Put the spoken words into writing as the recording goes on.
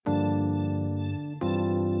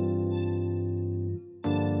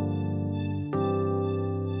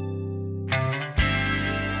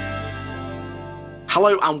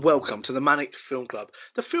Hello and welcome to the ManNic Film Club,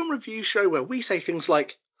 the film review show where we say things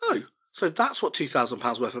like, oh, so that's what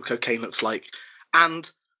 £2,000 worth of cocaine looks like, and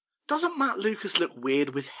doesn't Matt Lucas look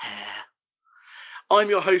weird with hair? I'm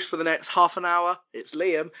your host for the next half an hour, it's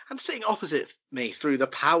Liam, and sitting opposite me through the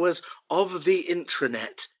powers of the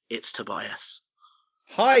intranet, it's Tobias.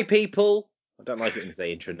 Hi, people. I don't like it when you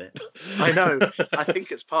say intranet. I know, I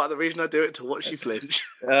think it's part of the reason I do it to watch you flinch.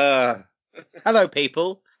 Hello,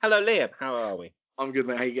 people. Hello, Liam. How are we? I'm good,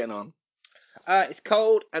 mate, how you getting on? It's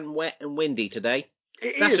cold and wet and windy today.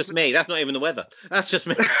 That's just me. That's not even the weather. That's just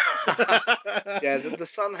me. Yeah, the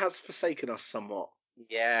sun has forsaken us somewhat.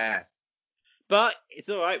 Yeah. But it's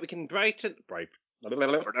all right. We can brighten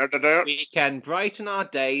our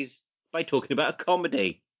days by talking about a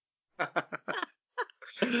comedy.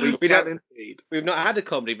 We can indeed. We've not had a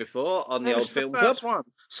comedy before on the old film club. First one.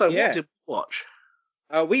 So what did we watch?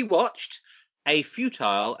 We watched A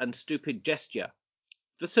Futile and Stupid Gesture.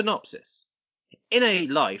 The synopsis. In a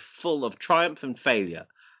life full of triumph and failure,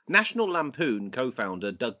 National Lampoon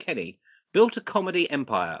co-founder Doug Kenny built a comedy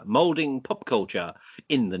empire moulding pop culture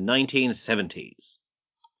in the 1970s.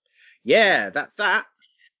 Yeah, that's that.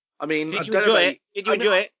 I mean, Did you enjoy it? Did you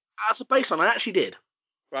enjoy it? As a baseline, I actually did.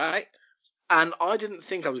 Right. And I didn't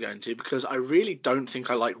think I was going to because I really don't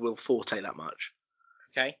think I like Will Forte that much.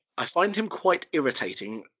 Okay. I find him quite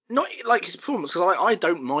irritating. Not like his performance, because I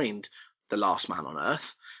don't mind The Last Man on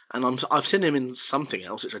Earth, and I've seen him in something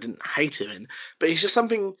else which I didn't hate him in, but he's just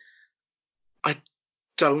something I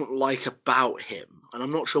don't like about him, and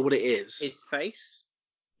I'm not sure what it is. His face.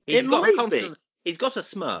 It might be. He's got a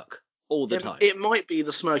smirk all the time. It might be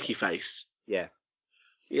the smirky face. Yeah.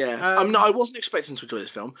 Yeah. I wasn't expecting to enjoy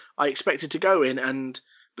this film. I expected to go in and,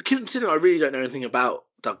 but considering I really don't know anything about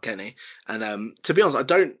Doug Kenny, and to be honest,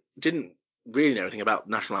 didn't really know anything about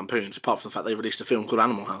National Lampoons apart from the fact they released a film called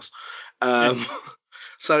Animal House.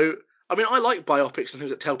 So I mean, I like biopics and things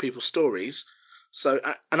that tell people stories. So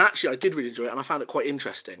and actually, I did really enjoy it, and I found it quite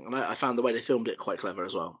interesting, and I found the way they filmed it quite clever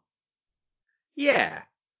as well. Yeah.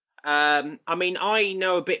 I mean, I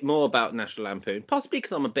know a bit more about National Lampoon, possibly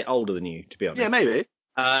because I'm a bit older than you, to be honest. Yeah, maybe.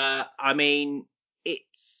 I mean,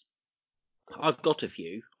 I've got a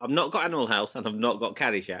few. I've not got Animal House and I've not got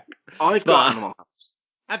Caddyshack. I've got Animal House.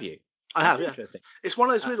 Have you? I have, yeah. It's one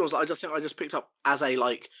of those weird ones that I just picked up as a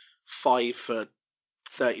 5 for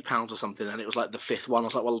 £30 or something, and it was like the fifth one. I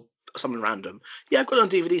was like, well, something random. Yeah, I've got it on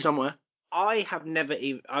DVD somewhere. I have never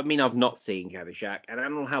even. I mean, I've not seen Caddyshack and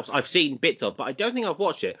Animal House. I've seen bits of, but I don't think I've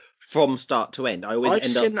watched it from start to end. I've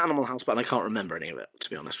seen Animal House, but I can't remember any of it, to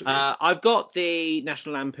be honest with you. I've got the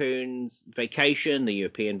National Lampoon's Vacation, the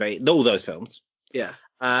European, all those films. Yeah.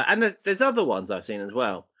 And there's other ones I've seen as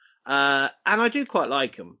well. And I do quite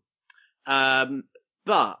like them.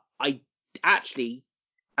 But I actually,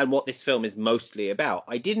 and what this film is mostly about,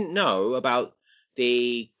 I didn't know about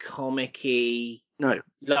the comic-y. No. To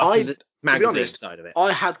be honest, side of it.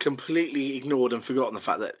 I had completely ignored and forgotten the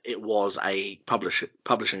fact that it was a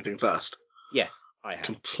publishing thing first. Yes, I have.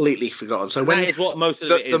 Completely forgotten. So that is what most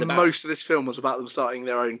of it is about. Most of this film was about them starting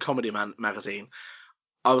their own comedy magazine.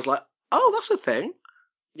 I was like, oh, that's a thing.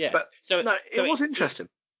 Yes. But it was interesting.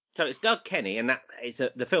 So it's Doug Kenny, and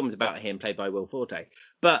the film's about him, played by Will Forte.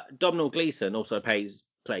 But Domhnall Gleeson also plays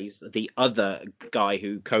the other guy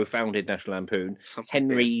who co-founded National Lampoon,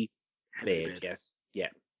 Henry Beard. Yes, yeah.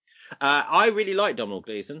 I really like Domhnall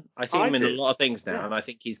Gleeson. I see him in a lot of things now, and I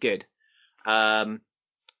think he's good. I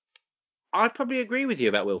probably agree with you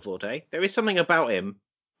about Will Forte. There is something about him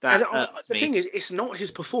that the thing is, it's not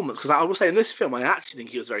his performance, because I will say in this film, I actually think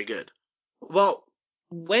he was very good. Well,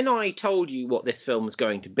 when I told you what this film was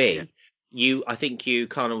going to be, I think you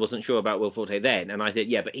kind of wasn't sure about Will Forte then, and I said,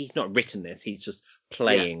 yeah, but he's not written this; he's just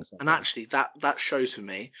playing. Yeah. And actually, that shows for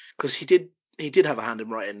me, because he did have a hand in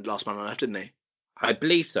writing Last Man on Earth, didn't he? I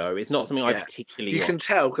believe so. It's not something I particularly. You can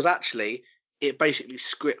tell because actually, it basically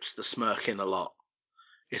scripts the smirk in a lot.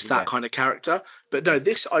 It's that kind of character. But no,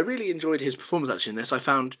 I really enjoyed his performance actually in this. I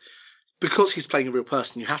found, because he's playing a real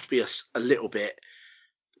person, you have to be a little bit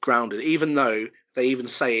grounded, even though they even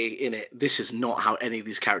say in it, this is not how any of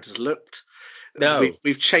these characters looked. No.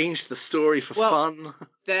 We've changed the story for fun.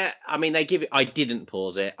 They give it. I didn't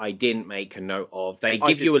pause it. I didn't make a note of. They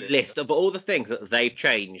give you a list of all the things that they've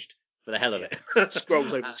changed for the hell of it.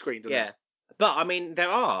 Scrolls over the screen, doesn't it? But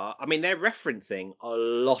they're referencing a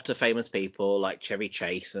lot of famous people like Chevy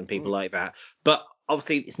Chase and people like that. But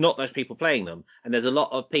obviously, it's not those people playing them. And there's a lot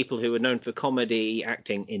of people who are known for comedy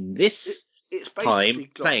acting in this time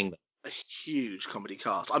playing them. A huge comedy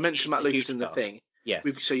cast. I mentioned Matt Lucas in the thing. Yes.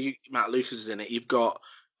 Matt Lucas is in it. You've got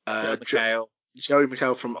Joey McHale. Joey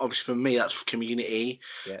McHale from me. That's Community.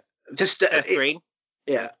 Yeah. Seth Green.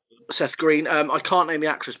 Yeah, Seth Green. I can't name the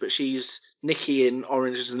actress, but she's Nikki in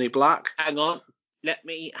Orange Is the New Black. Hang on, let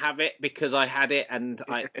me have it because I had it, and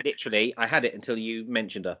I had it until you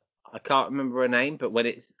mentioned her. I can't remember her name, but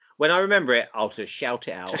when I remember it, I'll just shout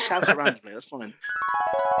it out. Just shout it randomly. That's fine.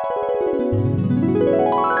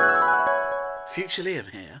 Future Liam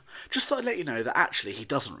here. Just thought I'd let you know that actually he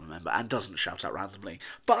doesn't remember and doesn't shout out randomly.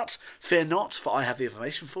 But fear not, for I have the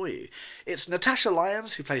information for you. It's Natasha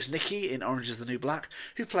Lyons, who plays Nikki in Orange is the New Black,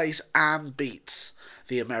 who plays Anne Beats,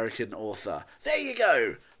 the American author. There you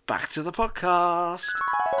go. Back to the podcast.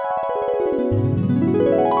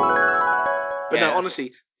 But no,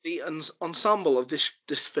 honestly, the ensemble of this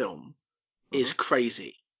film is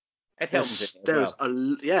crazy. Ed Helms is in it as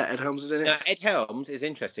well. Ed Helms is in it. Now, Ed Helms is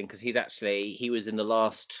interesting because he was in the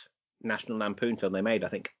last National Lampoon film they made, I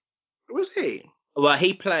think. Was he? Well,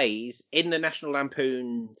 he plays in the National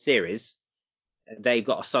Lampoon series. They've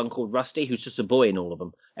got a son called Rusty, who's just a boy in all of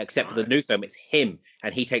them, except for the new film. It's him,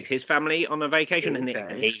 and he takes his family on a vacation, and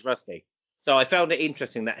he's Rusty. So I found it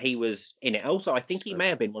interesting that he was in it. Also, I think he may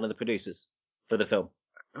have been one of the producers for the film.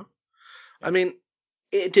 Oh. Yeah. I mean,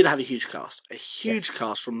 it did have a huge cast. A huge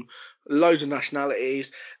cast from loads of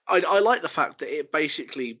nationalities. I like the fact that it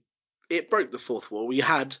broke the fourth wall. You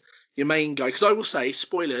had your main guy, because I will say,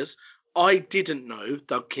 spoilers, I didn't know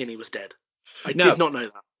Doug Kinney was dead. I did not know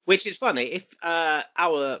that. Which is funny. If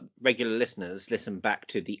our regular listeners listen back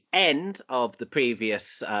to the end of the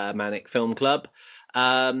previous ManNic Film Club,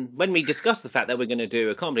 when we discussed the fact that we're going to do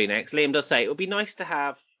a comedy next, Liam does say it would be nice to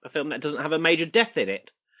have a film that doesn't have a major death in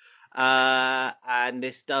it. And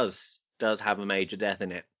this does have a major death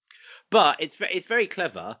in it. But it's very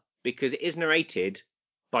clever because it is narrated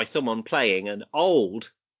by someone playing an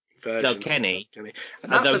old Doug Kenny.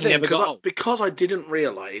 And that's the thing, because I didn't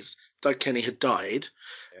realise Doug Kenny had died.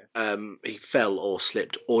 Yeah. He fell or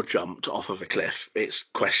slipped or jumped off of a cliff. It's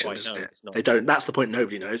questioned, isn't it? They don't. That's the point.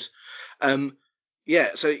 Nobody knows.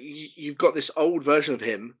 So you've got this old version of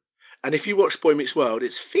him, and if you watch Boy Meets World,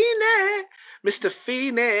 it's Feeney, Mr.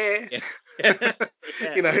 Feeney. Yeah.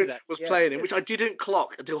 Was playing him, which I didn't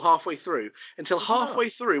clock until halfway through. Halfway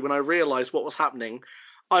through, when I realised what was happening,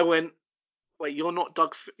 I went, "Wait, you're not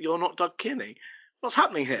Doug Kinney. What's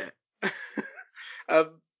happening here?"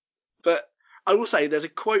 But I will say there's a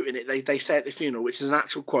quote in it they say at the funeral, which is an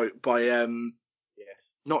actual quote by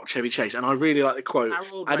not Chevy Chase, and I really like the quote.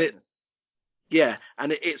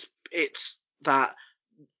 It's that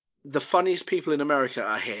the funniest people in America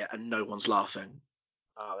are here and no one's laughing.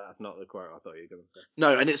 Oh, that's not the quote I thought you were going to say.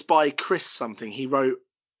 No, and it's by Chris something. He wrote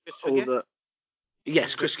all the...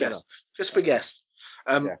 Yes, Chris Guest. Christopher Guest.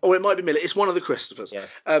 Or it might be Miller. It's one of the Christophers. Yeah.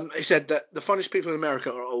 He said that the funniest people in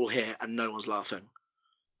America are all here and no one's laughing.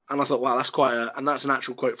 And I thought, wow, that's and that's an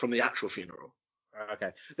actual quote from the actual funeral.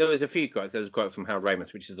 Okay. There was a few quotes. There was a quote from Harold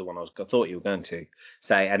Ramis, which is the one I thought you were going to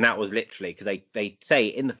say, and that was literally, because they say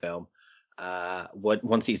in the film,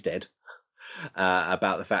 once he's dead,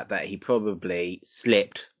 about the fact that he probably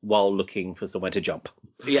slipped while looking for somewhere to jump.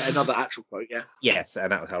 Yeah, another actual quote, yeah. Yes,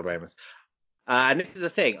 and that was Harold Ramis. And this is the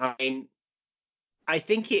thing, I mean, I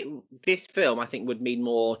think this film would mean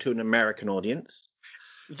more to an American audience.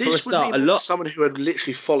 This would be someone who had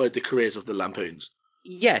literally followed the careers of the Lampoons.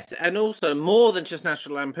 Yes, and also more than just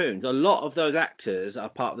National Lampoons. A lot of those actors are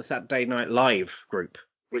part of the Saturday Night Live group,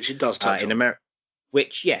 which it does touch in America.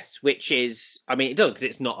 Which is, I mean, it does because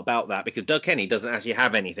it's not about that, because Doug Kenny doesn't actually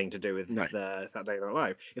have anything to do with the Saturday Night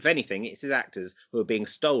Live. If anything, it's his actors who are being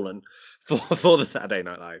stolen for the Saturday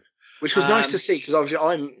Night Live, which was nice to see, because obviously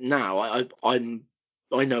I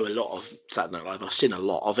know a lot of Saturday Night Live. I've seen a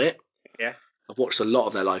lot of it. Yeah. I've watched a lot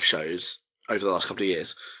of their live shows over the last couple of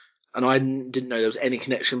years, and I didn't know there was any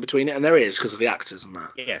connection between it, and there is because of the actors and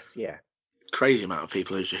that. Yes, yeah. Crazy amount of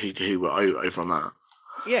people who were over on that.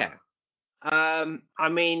 Yeah. I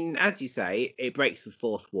mean, as you say, it breaks the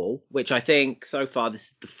fourth wall, which I think so far this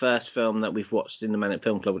is the first film that we've watched in the ManNic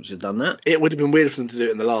Film Club which has done that. It would have been weird for them to do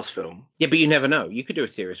it in the last film. Yeah, but you never know. You could do a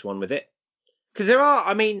serious one with it. Because there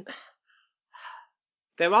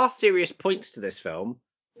are serious points to this film,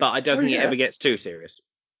 but I don't think it ever gets too serious.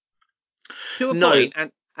 To a point,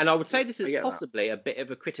 and I would say this is possibly a bit of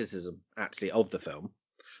a criticism, actually, of the film,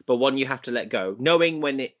 but one you have to let go, knowing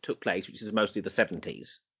when it took place, which is mostly the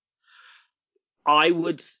 70s. I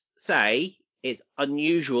would say it's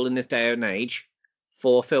unusual in this day and age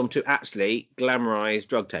for a film to actually glamorise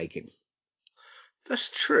drug taking. That's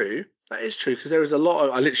true. That is true, because there was a lot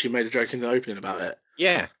of... I literally made a joke in the opening about it.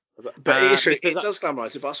 Yeah. But it is true. It does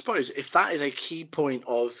glamorise it, but I suppose if that is a key point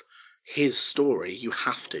of his story, you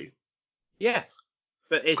have to. Yes.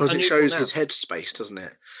 But it's because it shows his headspace, doesn't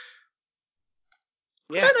it?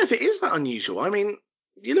 Yeah. I don't know if it is that unusual. I mean,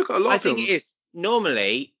 you look at a lot of think films. it is.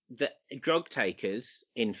 Normally, the drug takers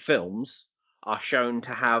in films are shown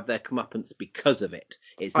to have their comeuppance because of it.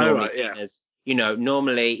 It's normally seen as,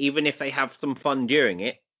 normally, even if they have some fun during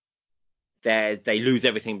it, they lose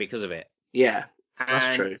everything because of it. Yeah,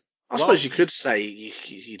 that's true. I suppose you could say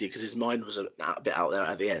you did because his mind was a bit out there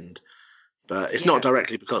at the end, but it's not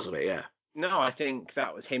directly because of it. Yeah. No, I think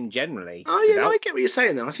that was him generally. Oh yeah, I get what you're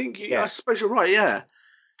saying. Then I think I suppose you're right. Yeah,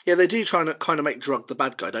 yeah, they do try to kind of make Drug the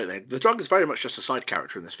bad guy, don't they? The Drug is very much just a side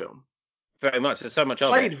character in this film. Very much. There's so much of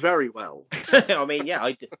it. Played very well. I mean,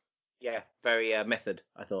 very method.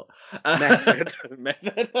 I thought method.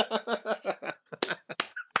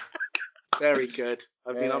 Very good.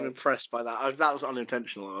 I mean, I'm impressed by that. That was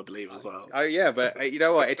unintentional, I believe, as well. Oh yeah, but you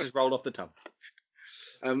know what? It just rolled off the tongue.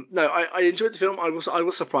 No, I enjoyed the film. I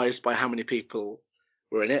was surprised by how many people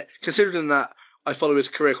were in it, considering that I follow his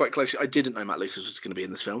career quite closely. I didn't know Matt Lucas was going to be in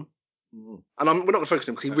this film, and we're not going to focus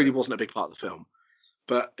on him because he really wasn't a big part of the film,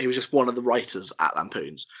 but he was just one of the writers at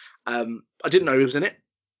Lampoon's. I didn't know he was in it,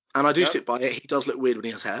 and I do stick by it. He does look weird when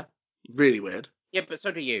he has hair, really weird. Yeah, but so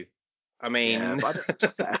do you. I mean, yeah, but I don't think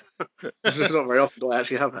so. It's not very often do I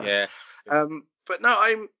actually have hair. Yeah. But no,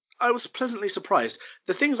 I was pleasantly surprised.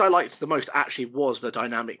 The things I liked the most actually was the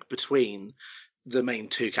dynamic between the main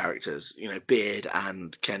two characters, Beard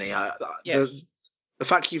and Kenny. The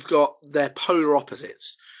fact you've got their polar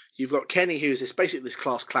opposites. You've got Kenny, who's basically this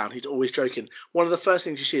class clown. He's always joking. One of the first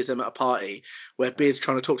things you see is them at a party where Beard's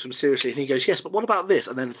trying to talk to him seriously, and he goes, "Yes, but what about this?"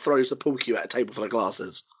 and then throws the pool cue at a table full of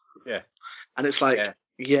glasses. Yeah. And it's like,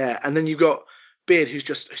 and then you've got Beard, who's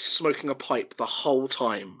just smoking a pipe the whole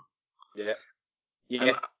time. Yeah. Yeah.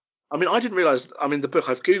 And, I mean, I didn't realise. I mean, the book,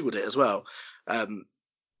 I've googled it as well.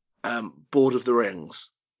 Board of the Rings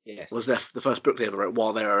was the first book they ever wrote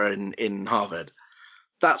while they were in Harvard.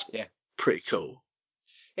 That's pretty cool.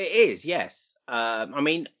 It is, yes. I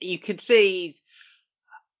mean, you could see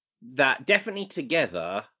that definitely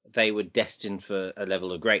together they were destined for a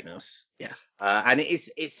level of greatness. Yeah. And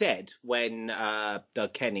it's said when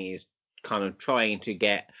Doug Kenny is kind of trying to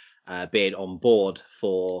get Beard on board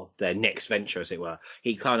for their next venture, as it were,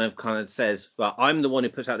 he kind of says, "Well, I'm the one who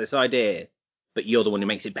puts out this idea, but you're the one who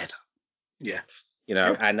makes it better." Yeah.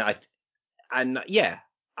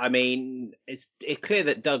 I mean, it's clear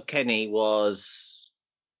that Doug Kenny was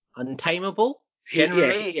untamable.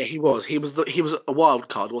 Generally, he was. He was a wild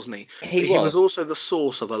card, wasn't he? He was also the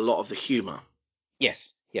source of a lot of the humour.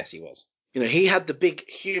 Yes, he was. He had the big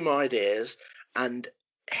humour ideas, and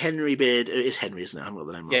Henry Beard, it is Henry, isn't it? I haven't got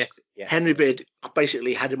the name right. Yes. Henry Beard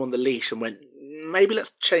basically had him on the leash and went, maybe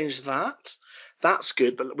let's change that. That's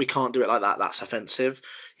good, but we can't do it like that. That's offensive,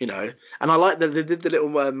 And I like that they did the little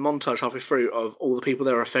montage halfway through of all the people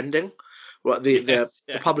they were offending. Well, the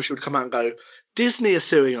publisher would come out and go, "Disney are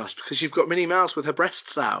suing us because you've got Minnie Mouse with her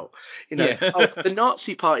breasts out." The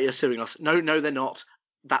Nazi Party are suing us. No, they're not.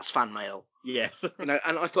 That's fan mail. Yes. And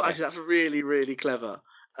I thought actually that's really, really clever.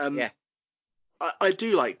 I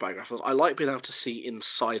do like biographers. I like being able to see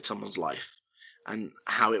inside someone's life and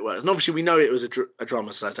how it works. And obviously we know it was a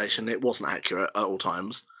dramatization. It wasn't accurate at all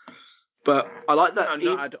times. But I like that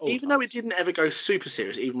even though it didn't ever go super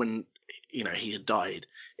serious, even when he had died,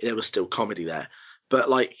 there was still comedy there. But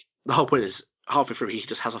like the whole point is halfway through he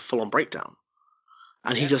just has a full on breakdown.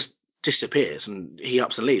 And he just disappears and he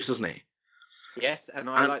ups and leaves, doesn't he? Yes, and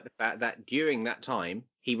I like the fact that during that time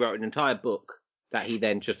he wrote an entire book that he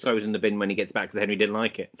then just throws in the bin when he gets back because Henry didn't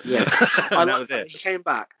like it. Yeah. That was it. He came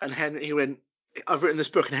back and he went, "I've written this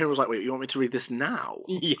book," and Henry was like, "Wait, you want me to read this now?"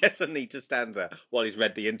 Yes, and he just stands there while he's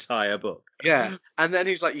read the entire book. Yeah, and then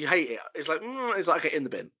he's like, "You hate it." It's like, okay, in the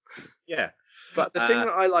bin. Yeah. But the thing that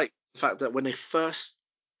I like, the fact that when they first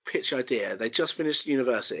pitch the idea, they just finished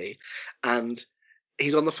university, and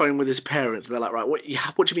he's on the phone with his parents, and they're like, "Right, what do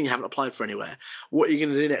you mean you haven't applied for anywhere? What are you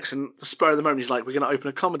going to do next?" And the spur of the moment, he's like, "We're going to open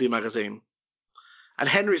a comedy magazine." And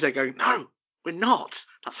Henry's there going, "No, we're not.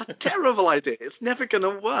 That's a terrible idea. It's never going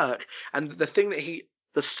to work." And the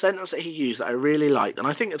sentence that he used that I really liked, and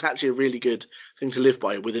I think it's actually a really good thing to live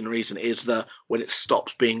by within reason, is when it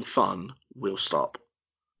stops being fun, we'll stop.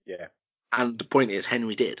 Yeah. And the point is,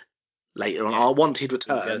 Henry did later on. Once he'd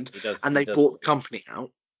returned, they bought the company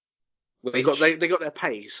out. They got their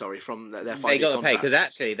pay. Sorry, from their 5-year contract. They got the pay because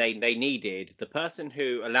actually they needed the person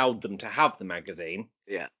who allowed them to have the magazine.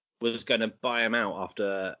 Yeah. Was going to buy them out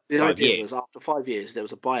after 5 years. The idea was after 5 years there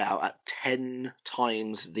was a buyout at 10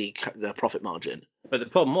 times the profit margin. But the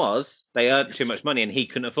problem was they earned too much money and he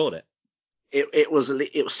couldn't afford it. It was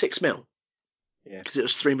 $6 million. Yeah, because it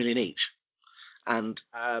was $3 million each, and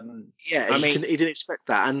he didn't expect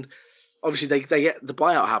that. And obviously they get the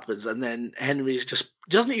buyout happens, and then Henry's just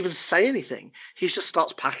doesn't even say anything. He just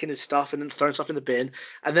starts packing his stuff and then throwing stuff in the bin,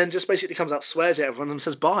 and then just basically comes out, swears at everyone, and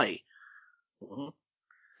says bye.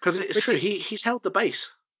 Because it's true, he's held the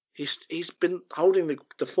base. He's been holding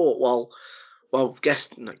the fort while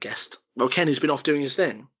Kenny's been off doing his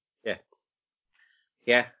thing.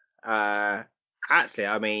 Yeah. Actually,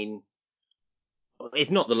 I mean,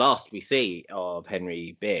 it's not the last we see of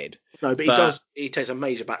Henry Beard. No, but he takes a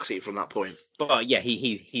major backseat from that point. But yeah,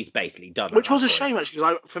 he's basically done. Which was a shame, actually,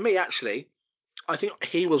 because for me, actually, I think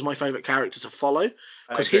he was my favourite character to follow,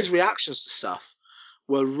 because his reactions to stuff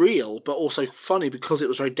were real, but also funny because it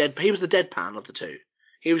was very dead. He was the deadpan of the two.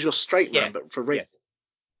 He was your straight man, but for real. Yes.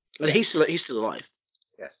 And he's still alive.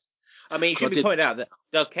 Yes. I mean, it should be pointed out that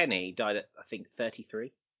Doug Kenny died at, I think,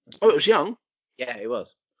 33. Oh, it was young. Yeah, it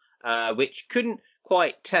was. Which couldn't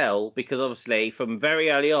quite tell, because obviously from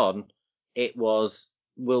very early on, it was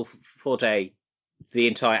Will Forte, the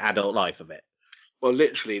entire adult life of it. Well,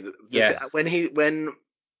 literally, when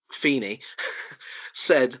Feeney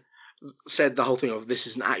said the whole thing of this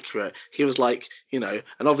isn't accurate, he was like, and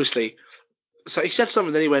obviously, so he said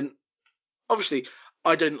something, then he went, obviously,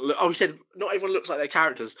 I didn't look. Oh, he said not everyone looks like their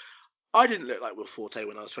characters. I didn't look like Will Forte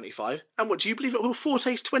when I was 25. And what, do you believe that Will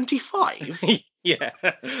Forte's 25? Yeah.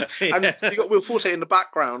 And you got Will Forte in the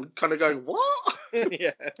background kind of going, what?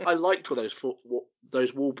 Yeah. I liked all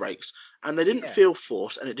those wall breaks. And they didn't feel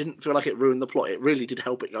forced, and it didn't feel like it ruined the plot. It really did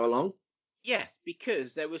help it go along. Yes,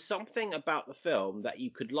 because there was something about the film that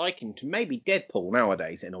you could liken to maybe Deadpool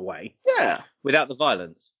nowadays, in a way. Yeah. Without the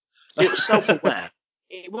violence. It was self-aware.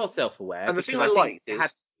 It was self-aware. And the thing I liked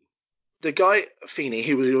is the guy, Feeney,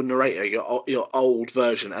 who was your narrator, your old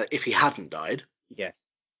version, if he hadn't died. Yes.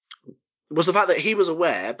 Was the fact that he was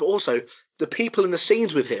aware, but also the people in the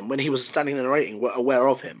scenes with him when he was standing there narrating were aware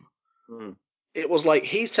of him. Mm. It was like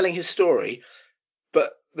he's telling his story,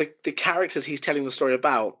 but the characters he's telling the story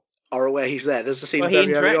about are aware he's there. There's a scene he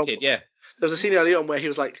interacted, yeah. There's a scene early on where he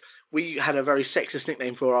was like, we had a very sexist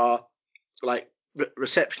nickname for our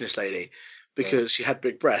receptionist lady because she had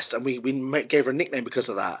big breasts, and we gave her a nickname because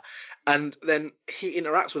of that. And then he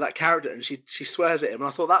interacts with that character, and she swears at him. And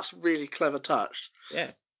I thought that's really clever touch.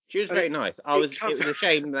 Yes, she was very nice. It was a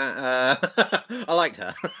shame that I liked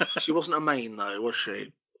her. She wasn't a main though, was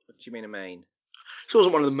she? What do you mean a main? She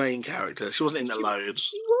wasn't one of the main characters. She wasn't in it loads.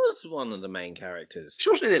 She was one of the main characters. She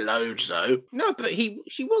wasn't in it loads though. No, but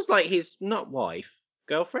she was like his not wife,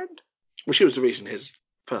 girlfriend. Well, she was the reason his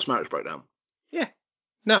first marriage broke down. Yeah.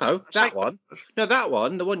 No, that one. No, that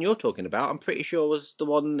one, the one you're talking about, I'm pretty sure was the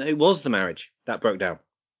one who was the marriage that broke down.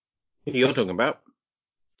 Who you're talking about?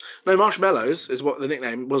 No, Marshmallows is what the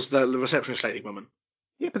nickname was, the receptionist lady woman.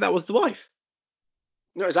 Yeah, but that was the wife.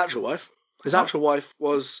 No, his actual wife. His actual wife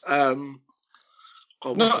was not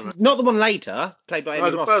the one later, played by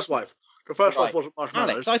Amy Ross. First wife. The first wife wasn't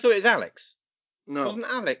Marshmallows. Alex. I thought it was Alex. No. Wasn't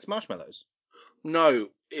Alex Marshmallows? No,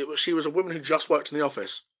 she was a woman who just worked in the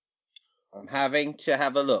office. I'm having to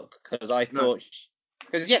have a look, because I thought...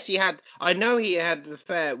 Because, yes, I know he had an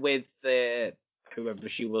affair with whoever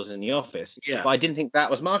she was in the office, but I didn't think that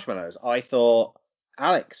was Marshmallows. I thought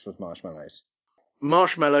Alex was Marshmallows.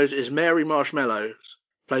 Marshmallows is Mary Marshmallows,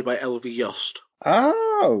 played by Elvie Yost.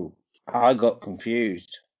 Oh! I got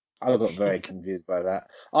confused. I got very confused by that.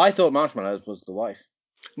 I thought Marshmallows was the wife.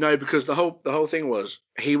 No, because the whole thing was,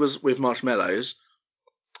 he was with Marshmallows,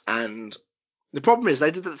 and... The problem is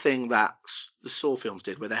they did the thing that the Saw films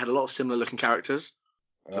did, where they had a lot of similar looking characters.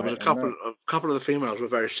 There was a couple of the females were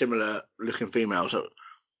very similar looking females. So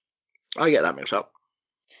I get that mixed up.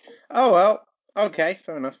 Oh well, okay,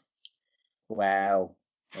 fair enough. Wow,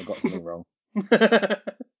 I got something wrong.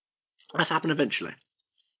 That's happened eventually.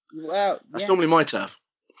 Well, that's normally my turf.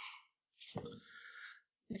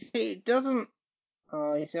 You see, it doesn't.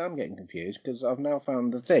 You see, I'm getting confused because I've now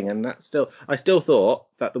found the thing, and that's still. I still thought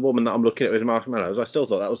that the woman that I'm looking at was Marshmallows. I still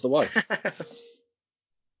thought that was the wife.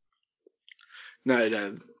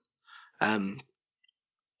 No.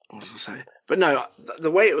 What was I say? But no,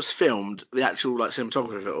 the way it was filmed, the actual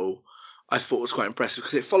cinematography of it all, I thought was quite impressive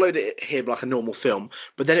because it followed him like a normal film,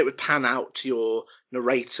 but then it would pan out to your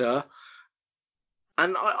narrator,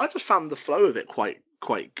 and I just found the flow of it quite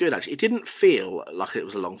good. Actually, it didn't feel like it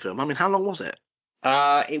was a long film. I mean, how long was it?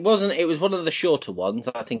 It wasn't. It was one of the shorter ones.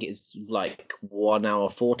 I think it's like 1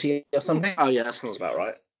 hour 40 or something. Oh yeah, that sounds about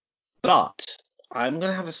right. But I'm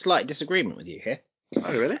going to have a slight disagreement with you here.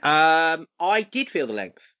 Oh really? I did feel the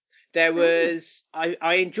length. There was.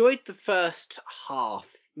 I enjoyed the first half.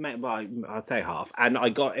 Well, I'd say half, and I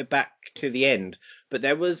got it back to the end. But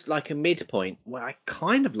there was like a midpoint where I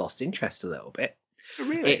kind of lost interest a little bit.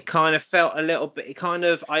 Really? It kind of felt a little bit.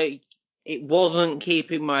 it wasn't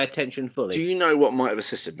keeping my attention fully. Do you know what might have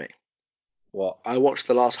assisted me? What? I watched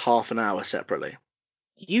the last half an hour separately.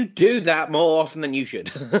 You do that more often than you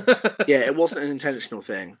should. Yeah, it wasn't an intentional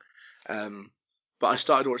thing. But I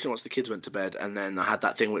started watching once the kids went to bed, and then I had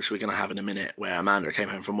that thing which we're going to have in a minute where Amanda came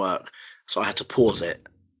home from work, so I had to pause it.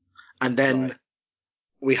 And then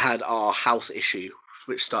we had our house issue,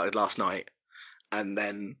 which started last night. And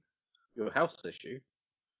then... Your house issue?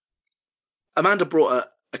 Amanda brought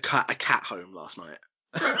a cat home last night.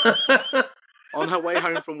 On her way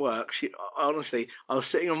home from work, I was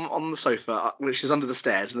sitting on the sofa, which is under the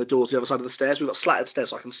stairs, and the door's the other side of the stairs. We've got slatted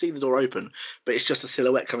stairs, so I can see the door open, but it's just a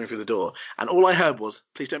silhouette coming through the door. And all I heard was,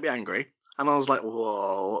 "Please don't be angry." And I was like,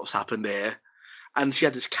 "Whoa, what's happened here?" And she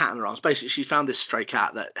had this cat in her arms. Basically, she found this stray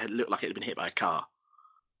cat that had looked like it had been hit by a car.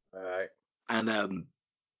 Right. And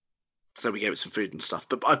so we gave it some food and stuff.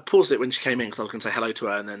 But I paused it when she came in because I was going to say hello to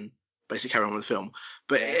her and then basically carry on with the film.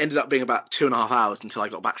 But it ended up being about 2.5 hours until I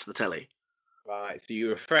got back to the telly. Right, so you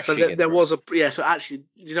were refreshing it. So there was so actually,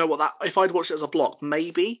 you know what, that if I'd watched it as a block,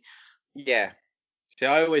 maybe. Yeah. See,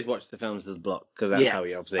 I always watch the films as a block because that's how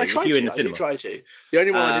you obviously. I try if you're to. in the cinema. I do try to. The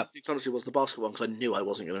only one I didn't do consciously was the basketball one because I knew I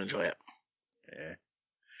wasn't going to enjoy it.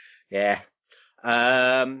 Yeah.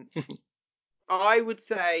 I would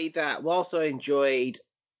say that whilst I enjoyed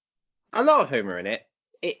a lot of humour in it,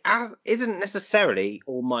 it isn't necessarily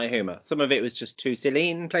all my humour. Some of it was just too silly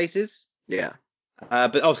in places. Yeah.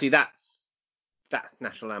 But obviously that's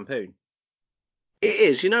National Lampoon. It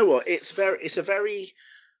is. You know what? It's a very.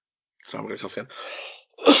 Sorry, I'm going to cough again.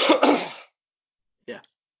 Yeah.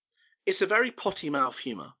 It's a very potty mouth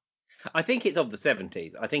humour. I think it's of the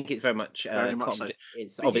 70s. I think it's very much so.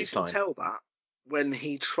 It's of its time. You can tell that when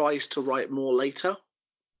he tries to write more later.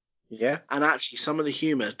 Yeah. And actually, some of the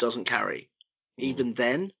humour doesn't carry. Even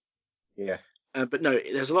then. Yeah. But no,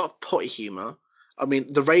 there's a lot of potty humour. I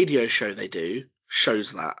mean, the radio show they do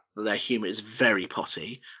shows that their humour is very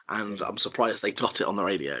potty, and I'm surprised they got it on the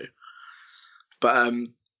radio. But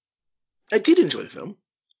I did enjoy the film.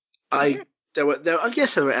 I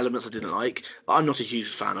guess there were elements I didn't like. I'm not a huge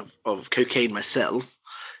fan of cocaine myself.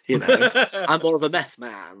 You know, I'm more of a meth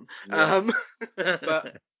man. Yeah.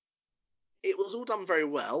 But it was all done very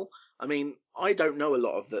well. I mean, I don't know a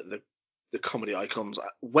lot of the comedy icons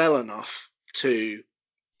well enough to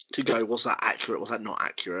go, was that accurate? Was that not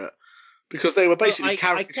accurate? Because they were basically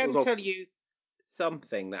caricatures. I can tell you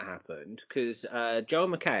something that happened because Joel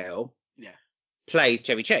McHale plays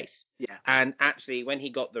Chevy Chase. Yeah. And actually, when he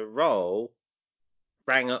got the role,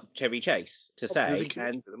 rang up Chevy Chase to say,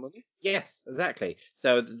 and yes, exactly.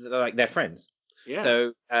 So they're friends. Yeah.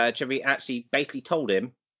 So Chevy actually basically told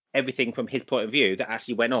him everything from his point of view that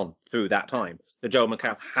actually went on through that time. So Joel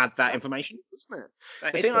McHale had that information, isn't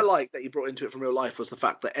it? The thing I like that you brought into it from real life was the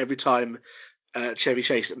fact that every time Chevy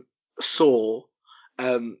Chase saw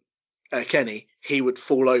Kenny, he would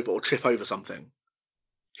fall over or trip over something.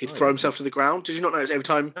 He'd throw himself to the ground. Did you not notice every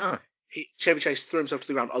time Chevy Chase threw himself to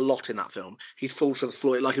the ground a lot in that film? He'd fall to the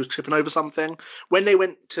floor like he was tripping over something. When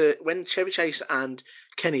Chevy Chase and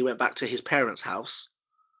Kenny went back to his parents' house,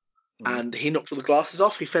 and he knocked all the glasses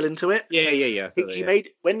off, he fell into it. Yeah.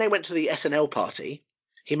 When they went to the SNL party,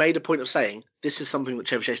 he made a point of saying, "This is something that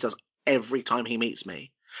Chevy Chase does every time he meets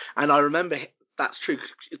me," and I remember that's true,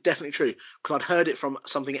 definitely true, because I'd heard it from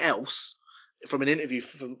something else. From an interview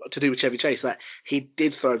to do with Chevy Chase, that he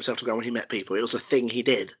did throw himself to the ground when he met people. It was a thing he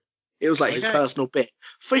did. It was like his personal bit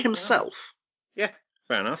for himself. Yeah,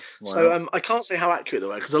 fair enough. So I can't say how accurate they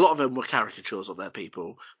were, because a lot of them were caricatures of their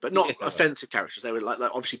people, but not offensive characters. They were like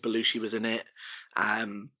obviously Belushi was in it.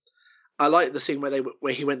 I like the scene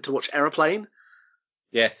where he went to watch Aeroplane.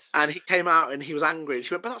 Yes. And he came out and he was angry. And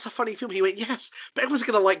she went, "But that's a funny film." He went, "Yes, but everyone's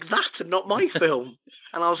going to like that and not my film."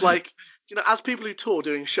 And I was like, you know, as people who tour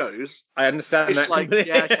doing shows, I understand it's that. like,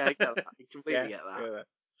 yeah, okay, I get that. I completely get that. Yeah.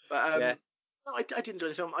 But no, I did enjoy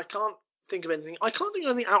the film. I can't think of anything. I can't think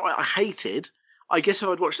of anything outright I hated. I guess if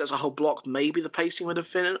I'd watched it as a whole block, maybe the pacing would have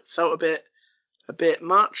felt a bit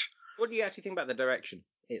much. What do you actually think about the direction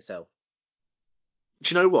itself?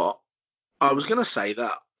 Do you know what? I was going to say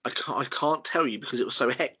that I can't tell you because it was so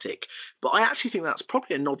hectic, but I actually think that's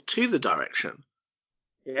probably a nod to the direction.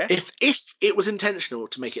 Yeah. If it was intentional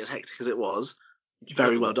to make it as hectic as it was,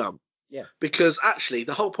 very well done. Yeah. Because actually,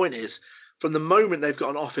 the whole point is, from the moment they've got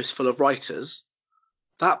an office full of writers,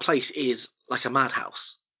 that place is like a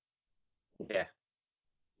madhouse. Yeah.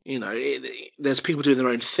 You know, there's people doing their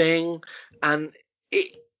own thing, and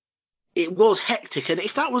it was hectic. And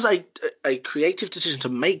if that was a creative decision to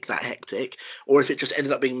make that hectic, or if it just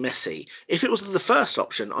ended up being messy, if it was the first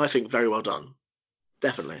option, I think very well done.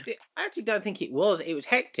 Definitely. I actually don't think it was. It was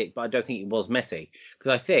hectic, but I don't think it was messy.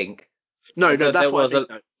 Because I think No, that's there what was I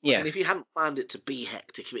think. yeah. I mean, if you hadn't planned it to be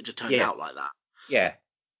hectic, if it just turned Yes. out like that. Yeah.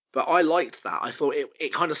 But I liked that. I thought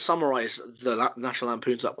it kind of summarised the National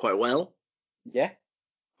Lampoons up quite well. Yeah.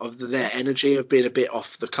 Of their energy of being a bit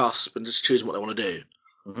off the cusp and just choosing what they want to do.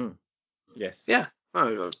 Mm-hmm. Yes. Yeah.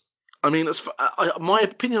 No, I mean, my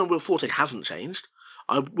opinion on Will Forte hasn't changed.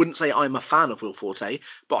 I wouldn't say I'm a fan of Will Forte,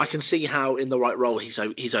 but I can see how in the right role he's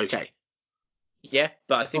okay. Yeah,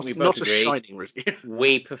 but I think we both not agree. A shining review.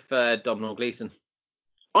 We prefer Domhnall Gleeson.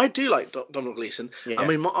 I do like Domhnall Gleeson. Yeah. I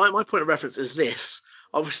mean, my point of reference is this.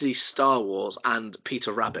 Obviously, Star Wars and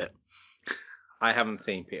Peter Rabbit. I haven't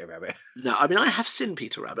seen Peter Rabbit. No, I mean, I have seen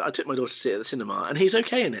Peter Rabbit. I took my daughter to see it at the cinema, and he's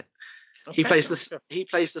okay in it. Okay, he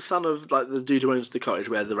plays the son of like the dude who owns the cottage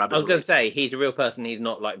where the rabbits. I was going to say he's a real person. He's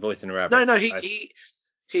not like voicing a rabbit. No, he.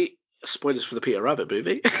 Spoilers for the Peter Rabbit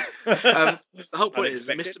movie. The whole point is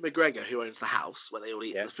Mr. McGregor, who owns the house where they all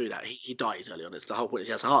eat the food out, he died early on. It's the whole point is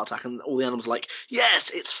he has a heart attack, and all the animals are like, yes,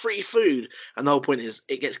 it's free food. And the whole point is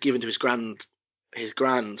it gets given to his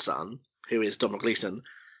grandson, who is Domhnall Gleeson,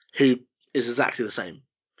 who is exactly the same.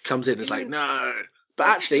 He comes in and is like, no, but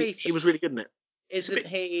actually he was really good in it. Isn't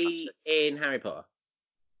he in Harry Potter?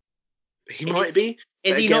 He might be.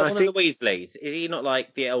 Is he not one of the Weasleys? Is he not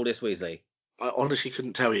like the oldest Weasley? I honestly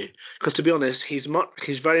couldn't tell you. Because to be honest, he's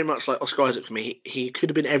very much like Oscar Isaac for me. He could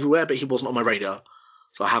have been everywhere, but he wasn't on my radar.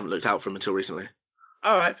 So I haven't looked out for him until recently.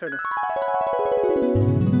 All right, fair enough.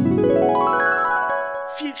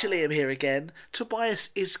 Future Liam here again.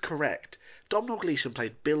 Tobias is correct. Domhnall Gleeson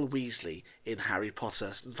played Bill Weasley in Harry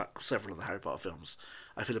Potter. In fact, several of the Harry Potter films.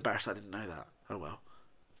 I feel embarrassed I didn't know that. Oh well.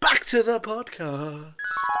 Back to the podcast.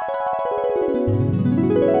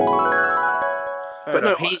 But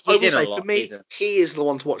no, I will say, for me, he is the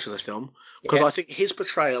one to watch in this film, because I think his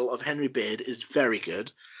portrayal of Henry Beard is very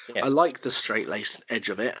good. Yes. I like the straight-laced edge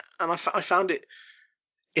of it, and I found it,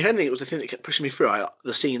 if anything, it was the thing that kept pushing me through.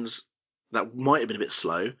 The scenes that might have been a bit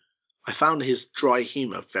slow, I found his dry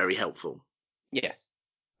humour very helpful. Yes,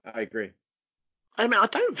 I agree. I mean, I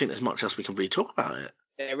don't think there's much else we can really talk about it.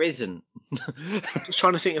 There isn't. Just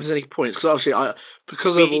trying to think if there's any points, because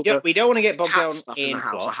obviously, we don't want to get bogged down stuff in the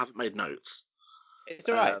house, I haven't made notes. It's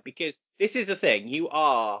all right, because this is the thing. You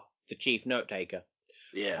are the chief note taker.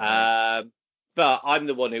 Yeah. But I'm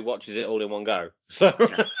the one who watches it all in one go. So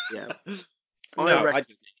yeah.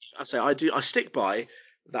 I stick by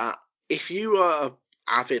that. If you are an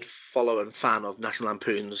avid follower and fan of National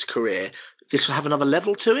Lampoon's career, this will have another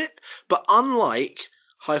level to it. But unlike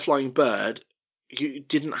High Flying Bird, you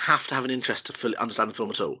didn't have to have an interest to fully understand the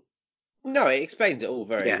film at all. No, it explains it all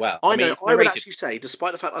very well. I would actually say,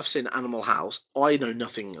 despite the fact I've seen Animal House, I know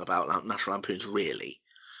nothing about National Lampoons, really.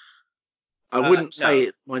 I wouldn't say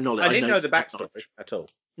it's my knowledge. I didn't know the backstory at all.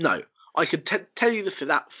 No. I could tell you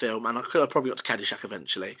that film, and I could have probably got to Caddyshack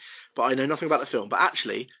eventually, but I know nothing about the film. But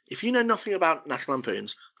actually, if you know nothing about National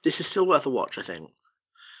Lampoons, this is still worth a watch, I think.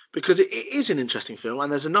 Because it is an interesting film,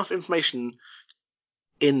 and there's enough information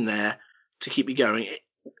in there to keep you going.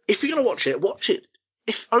 If you're going to watch it,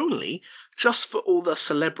 if only just for all the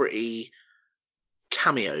celebrity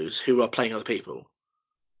cameos who are playing other people.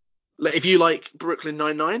 If you like Brooklyn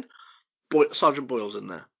Nine-Nine, Sergeant Boyle's in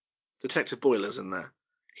there. Detective Boyler's in there.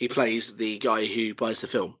 He plays the guy who buys the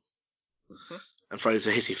film and throws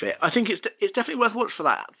a hissy fit. I think it's definitely worth watching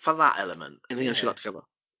for that element. Anything else you'd like to cover?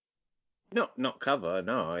 Not cover,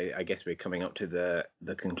 no. I guess we're coming up to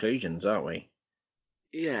the conclusions, aren't we?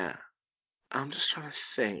 Yeah. I'm just trying to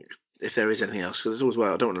think if there is anything else, because it's always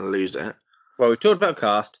I don't want to lose it. Well, we've talked about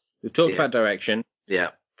cast. We've talked about direction. Yeah.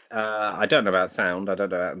 I don't know about sound. I don't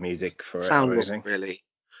know about music for sound wasn't really.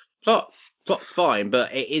 Plot's fine,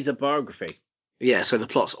 but it is a biography. Yeah, so the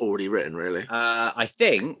plot's already written, really. I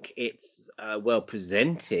think it's a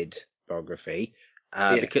well-presented biography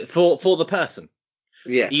because for the person.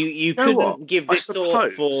 Yeah. You couldn't give this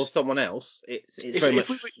thought for someone else. It's very much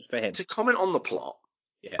for him. To comment on the plot,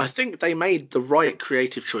 I think they made the right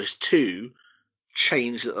creative choice to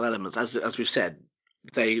change little elements. As we've said,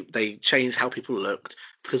 they changed how people looked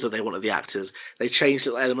because they wanted the actors. They changed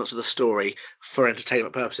little elements of the story for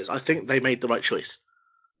entertainment purposes. I think they made the right choice.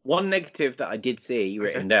 One negative that I did see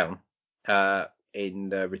written down in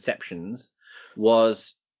the receptions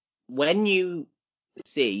was when you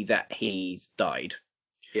see that he's died.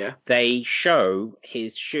 Yeah. They show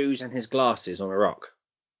his shoes and his glasses on a rock.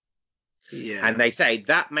 Yeah. And they say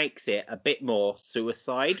that makes it a bit more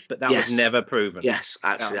suicide, but that was never proven. Yes,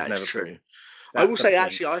 actually, that is true. I will say,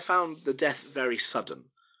 actually, I found the death very sudden.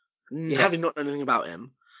 Having not known anything about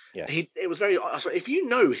him. Yes. It was very. If you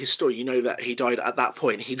know his story, you know that he died at that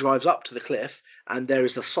point. He drives up to the cliff, and there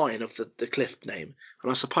is the sign of the cliff name.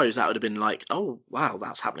 And I suppose that would have been like, oh, wow,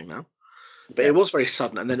 that's happening now. But it was very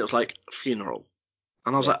sudden, and then it was like funeral,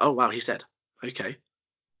 and I was like, oh wow, he's dead. Okay.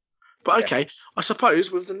 But okay, I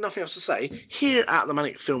suppose with nothing else to say, here at the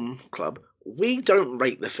ManNic Film Club, we don't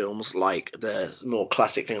rate the films like the more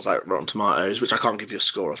classic things like Rotten Tomatoes, which I can't give you a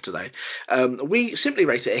score of today. We simply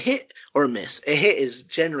rate it a hit or a miss. A hit is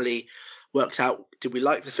generally works out, did we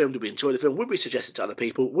like the film, did we enjoy the film, would we suggest it to other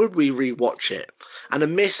people, would we rewatch it? And a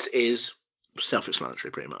miss is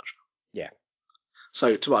self-explanatory pretty much. Yeah.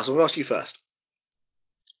 So, Tobias, I'm going to ask you first.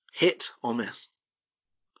 Hit or miss?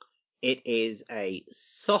 It is a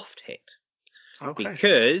soft hit. Okay.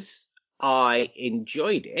 Because I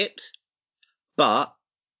enjoyed it, but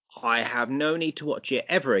I have no need to watch it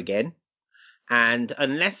ever again. And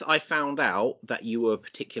unless I found out that you were a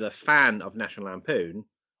particular fan of National Lampoon,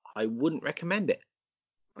 I wouldn't recommend it.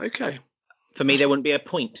 Okay. For me, there wouldn't be a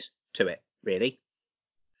point to it, really.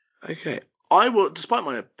 Okay. Despite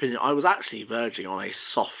my opinion, I was actually verging on a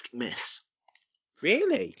soft miss.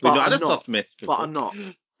 Really? We've not had a soft miss before. But I'm not.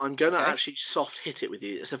 I'm going to actually soft hit it with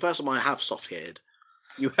you. It's the first time I have soft hitted.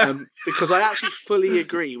 You have? Because I actually fully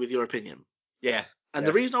agree with your opinion. Yeah. And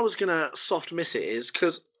the reason I was going to soft miss it is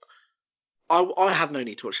because I have no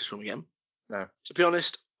need to watch this film again. No. To be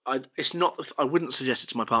honest, I wouldn't suggest it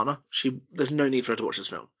to my partner. There's no need for her to watch this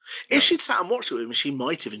film. No. If she'd sat and watched it with me, she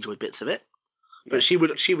might have enjoyed bits of it. But she would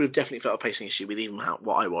have definitely felt a pacing issue with even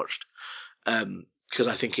what I watched. Because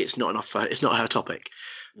I think it's not enough for her. It's not her topic.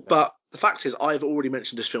 No. But the fact is, I've already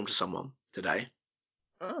mentioned this film to someone today.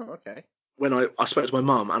 Oh, okay. When I spoke to my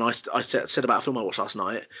mum and I said about a film I watched last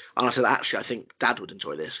night, and I said, actually, I think Dad would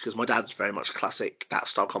enjoy this because my dad's very much classic, that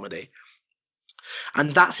style comedy.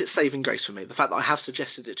 And that's its saving grace for me, the fact that I have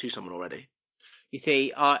suggested it to someone already. You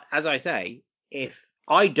see, as I say, if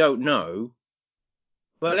I don't know,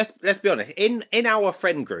 well, let's be honest. In our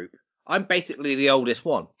friend group, I'm basically the oldest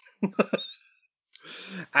one.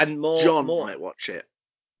 And John might watch it.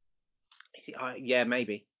 See, yeah,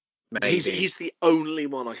 maybe. He's the only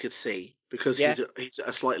one I could see because he's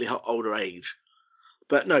a slightly older age.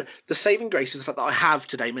 But no, the saving grace is the fact that I have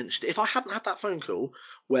today mentioned it. If I hadn't had that phone call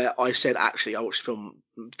where I said, actually, I watched the film,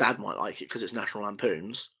 Dad might like it because it's National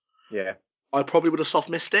Lampoons. Yeah. I probably would have soft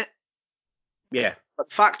missed it. Yeah. But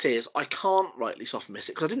the fact is, I can't rightly soft miss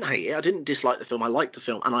it because I didn't hate it. I didn't dislike the film. I liked the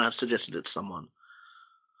film and I have suggested it to someone.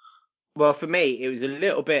 Well, for me, it was a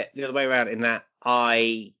little bit the other way around in that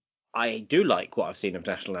I do like what I've seen of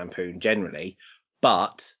National Lampoon generally,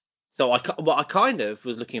 but so I kind of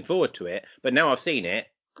was looking forward to it, but now I've seen it.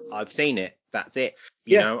 That's it.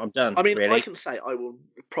 You know, I'm done. I mean, really. I can say I will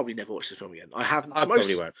probably never watch this film again. I haven't. I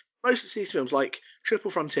probably won't. Most of these films, like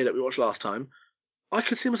Triple Frontier that we watched last time, I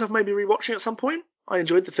could see myself maybe rewatching at some point. I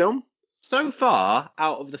enjoyed the film. So far,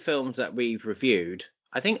 out of the films that we've reviewed,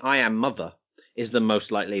 I think I Am Mother is the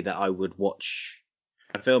most likely that I would watch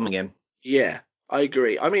a film again. Yeah, I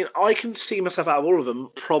agree. I mean, I can see myself out of all of them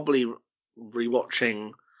probably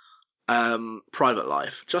rewatching Private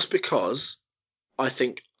Life, just because I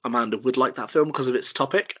think Amanda would like that film because of its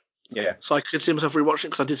topic. Yeah. So I could see myself rewatching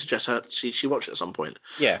it because I did suggest her she watch it at some point.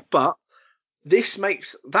 Yeah. But this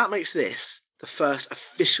makes this the first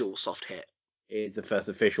official soft hit. It's the first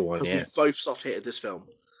official one, because we've both soft hitted this film.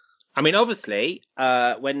 I mean, obviously,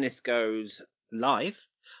 when this goes live,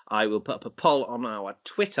 I will put up a poll on our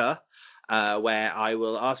Twitter where I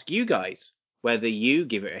will ask you guys whether you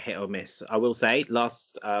give it a hit or miss. I will say,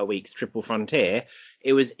 last week's Triple Frontier,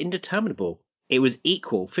 it was indeterminable. It was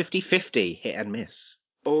equal, 50-50 hit and miss.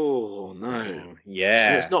 Oh, no. Yeah.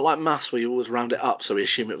 And it's not like maths where you always round it up so we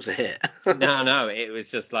assume it was a hit. No, it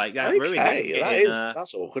was just like that. Okay,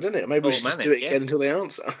 that's awkward, isn't it? Maybe we should just do it again until they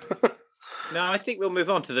answer. No, I think we'll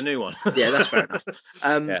move on to the new one. Yeah, that's fair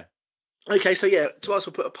enough. Okay, so Tobias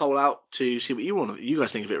will put a poll out to see what you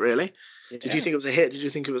guys think of it, really. Yeah. Did you think it was a hit? Did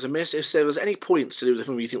you think it was a miss? If there was any points to do with the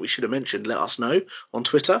film you think we should have mentioned, let us know on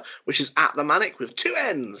Twitter, which is @TheManNic with 2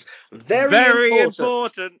 N's. Very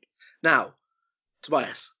important. Now,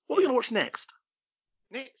 Tobias, what are we going to watch next?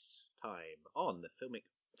 Next time on the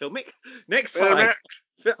Filmic? Next time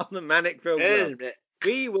on the ManNic Film Club,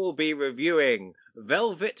 we will be reviewing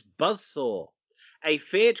Velvet Buzzsaw, a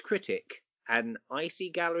feared critic, an icy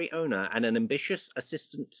gallery owner, and an ambitious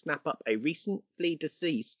assistant snap up a recently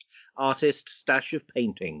deceased artist's stash of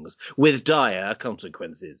paintings with dire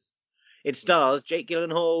consequences. It stars Jake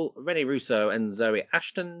Gyllenhaal, Rene Russo, and Zoe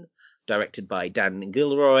Ashton, directed by Dan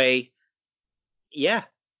Gilroy. Yeah,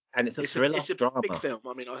 and it's a thriller drama. It's a big film.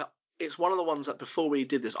 I mean, it's one of the ones that before we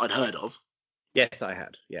did this I'd heard of. Yes, I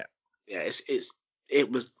had. Yeah. Yeah,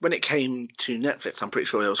 it was when it came to Netflix. I'm pretty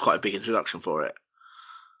sure there was quite a big introduction for it.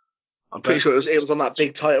 I'm pretty sure it was on that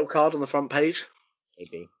big title card on the front page.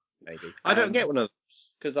 Maybe. I don't get one of those.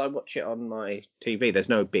 because I watch it on my TV. There's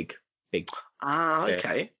no big. Ah,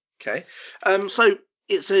 okay. So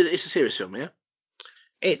it's a serious film, yeah.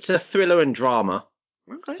 It's a thriller and drama.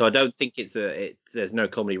 Okay. So I don't think there's no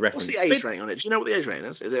comedy reference. What's the age rating on it? Do you know what the age rating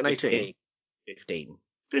is? Is it an 18? 15.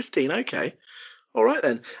 15, okay. All right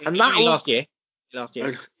then. And that last year.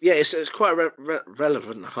 Yeah, it's quite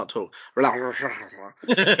relevant. I can't talk.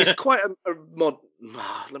 It's quite a mod.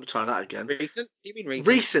 Let me try that again. Recent? Do you mean recent?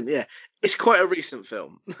 Recent, yeah. It's quite a recent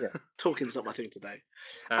film. Yeah. Talking's not my thing today.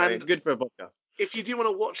 And good for a podcast. If you do want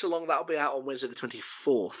to watch along, that'll be out on Wednesday, the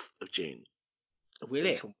 24th of June. Will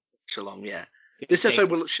it? Watch along, yeah. This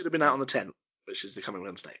episode should have been out on the 10th, which is the coming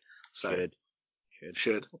Wednesday. So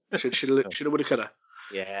should have, woulda, coulda.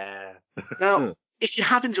 Yeah. Now, if you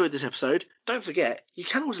have enjoyed this episode, don't forget you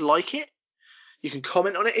can always like it. You can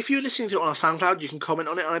comment on it. If you're listening to it on our SoundCloud, you can comment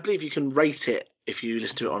on it, and I believe you can rate it if you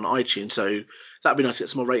listen to it on iTunes. So that'd be nice to get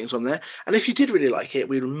some more ratings on there. And if you did really like it,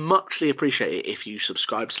 we'd muchly appreciate it if you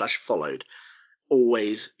subscribed/followed.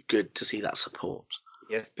 Always good to see that support.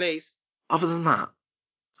 Yes, please. Other than that,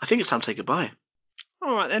 I think it's time to say goodbye.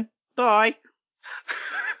 All right then. Bye.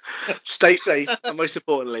 Stay safe, and most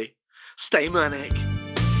importantly, stay ManNic.